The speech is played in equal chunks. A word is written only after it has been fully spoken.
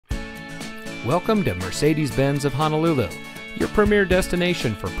Welcome to Mercedes-Benz of Honolulu, your premier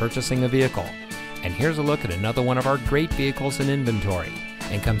destination for purchasing a vehicle. And here's a look at another one of our great vehicles in inventory,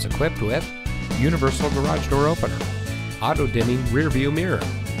 and comes equipped with universal garage door opener, auto-dimming rear view mirror,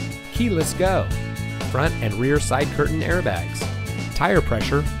 keyless go, front and rear side curtain airbags, tire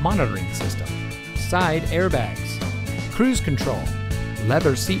pressure monitoring system, side airbags, cruise control,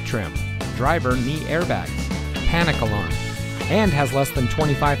 leather seat trim, driver knee airbags, panic alarm, and has less than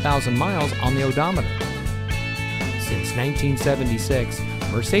 25,000 miles on the odometer. Since 1976,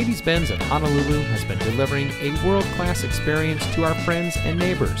 Mercedes-Benz of Honolulu has been delivering a world-class experience to our friends and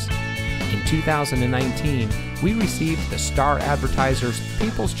neighbors. In 2019, we received the Star Advertiser's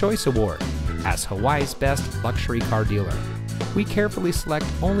People's Choice Award as Hawaii's best luxury car dealer. We carefully select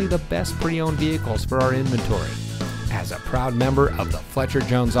only the best pre-owned vehicles for our inventory. As a proud member of the Fletcher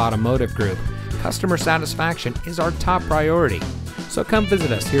Jones Automotive Group, customer satisfaction is our top priority. So come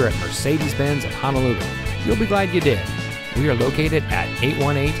visit us here at Mercedes-Benz of Honolulu. You'll be glad you did. We are located at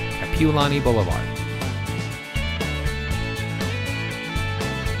 818 Kapiolani Blvd.